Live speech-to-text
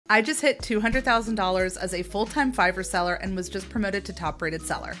I just hit $200,000 as a full-time Fiverr seller and was just promoted to top-rated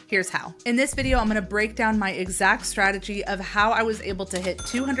seller. Here's how. In this video, I'm gonna break down my exact strategy of how I was able to hit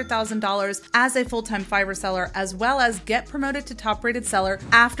 $200,000 as a full-time Fiverr seller, as well as get promoted to top-rated seller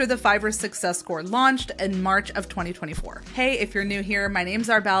after the Fiverr Success score launched in March of 2024. Hey, if you're new here, my name's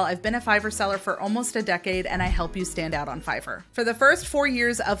Arbel. I've been a Fiverr seller for almost a decade, and I help you stand out on Fiverr. For the first 4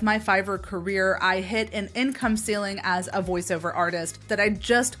 years of my Fiverr career, I hit an income ceiling as a voiceover artist that I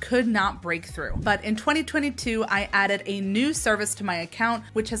just could not break through. But in 2022, I added a new service to my account,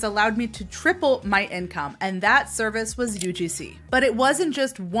 which has allowed me to triple my income, and that service was UGC. But it wasn't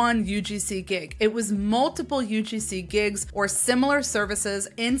just one UGC gig, it was multiple UGC gigs or similar services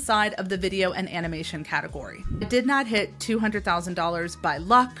inside of the video and animation category. I did not hit $200,000 by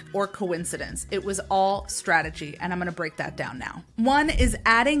luck or coincidence. It was all strategy, and I'm gonna break that down now. One is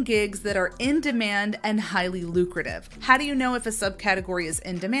adding gigs that are in demand and highly lucrative. How do you know if a subcategory is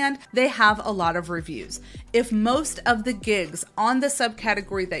in demand? They have a lot of reviews. If most of the gigs on the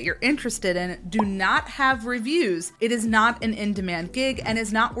subcategory that you're interested in do not have reviews, it is not an in-demand gig and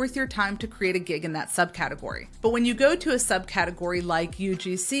is not worth your time to create a gig in that subcategory. But when you go to a subcategory like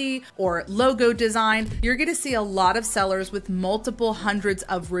UGC or logo design, you're gonna see a lot of sellers with multiple hundreds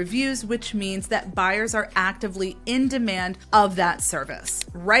of reviews, which means that buyers are actively in demand of that service.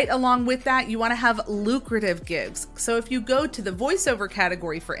 Right along with that, you wanna have lucrative gigs. So if you go to the voiceover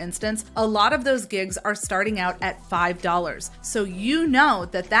category, for instance, a lot of those gigs are starting out at $5. So you know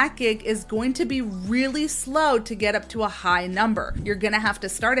that that gig is going to be really slow to get up to a high number. You're gonna have to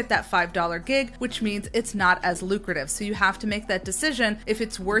start at that $5 gig, which means it's not as lucrative. So you have to make that decision if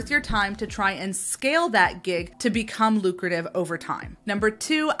it's worth your time to try and scale that gig to become lucrative over time. Number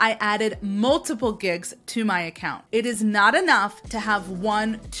two, I added multiple gigs to my account. It is not enough to have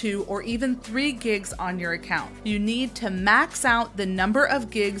 1, 2, or even 3 gigs on your account. You need to max out the number of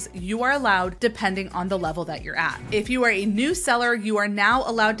gigs you are allowed depending on the level that you're at. If you are a new seller, you are now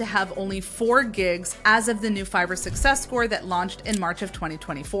allowed to have only 4 gigs as of the new Fiverr Success score that launched in March of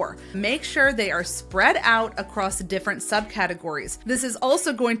 2024. Make sure they are spread out across different subcategories. This is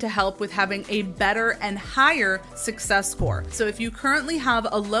also going to help with having a better and higher success score. So if you currently have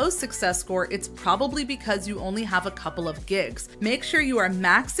a low success score, it's probably because you only have a couple of gigs. Make sure you are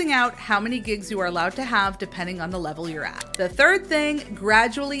maxing out how many gigs you are allowed to have depending on the level you're at. The third thing,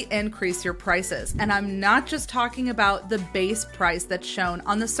 gradually increase your prices. And I'm not just talking about the base price that's shown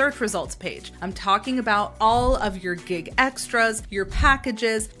on the search results page. I'm talking about all of your gig extras, your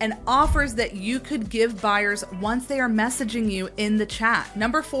packages, and offers that you could give buyers once they are messaging you in the chat.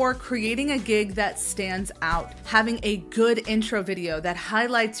 Number 4, creating a gig that stands out. Having a good intro video that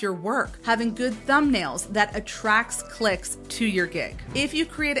highlights your work. Having good thumbnails that attracts clicks to your gig. If you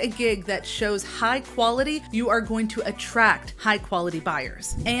create a gig that shows high quality, you are going to attract high quality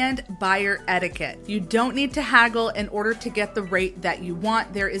buyers. And buyer etiquette. You don't need to haggle in order to get the rate that you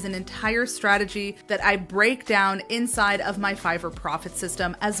want. There is an entire strategy that I break down inside of my Fiverr Profit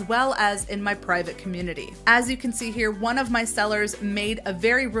System, as well as in my private community. As you can see here, one of my sellers made a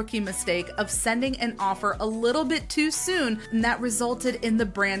very rookie mistake of sending an offer a little bit too soon, and that resulted in the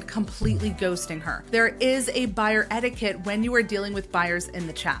brand completely ghosting her. There is a buyer etiquette when you are dealing with buyers in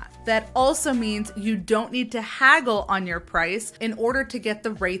the chat. That also means you don't need to haggle on your price in order to get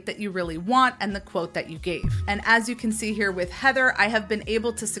the rate that you really want and the quote that you gave. And as you can see here with Heather, I have been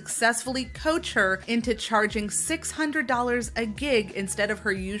able to successfully coach her into charging $600 a gig instead of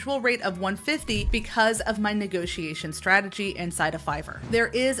her usual rate of $150 because of my negotiation strategy inside of Fiverr. There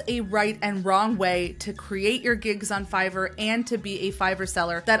is a right and wrong way to create your gigs on Fiverr and to be a Fiverr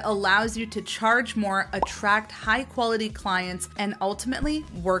seller that allows you to charge more, attract high quality clients, and ultimately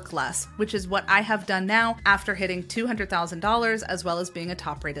work less, which is what I have done now after hitting $200,000 as well as being a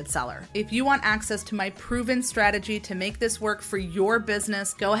top-rated seller. If you want access to my proven strategy to make this work for your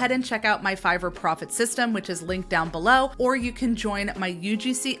business, go ahead and check out my Fiverr Profit System, which is linked down below, or you can join my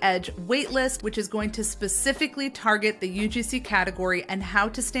UGC Edge waitlist, which is going to specifically target the UGC category and how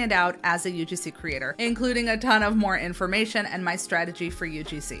to stand out as a UGC creator, including a ton of more information and my strategy for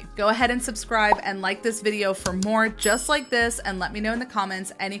UGC. Go ahead and subscribe and like this video for more just like this, and let me know in the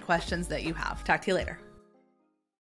comments any questions that you have. Talk to you later.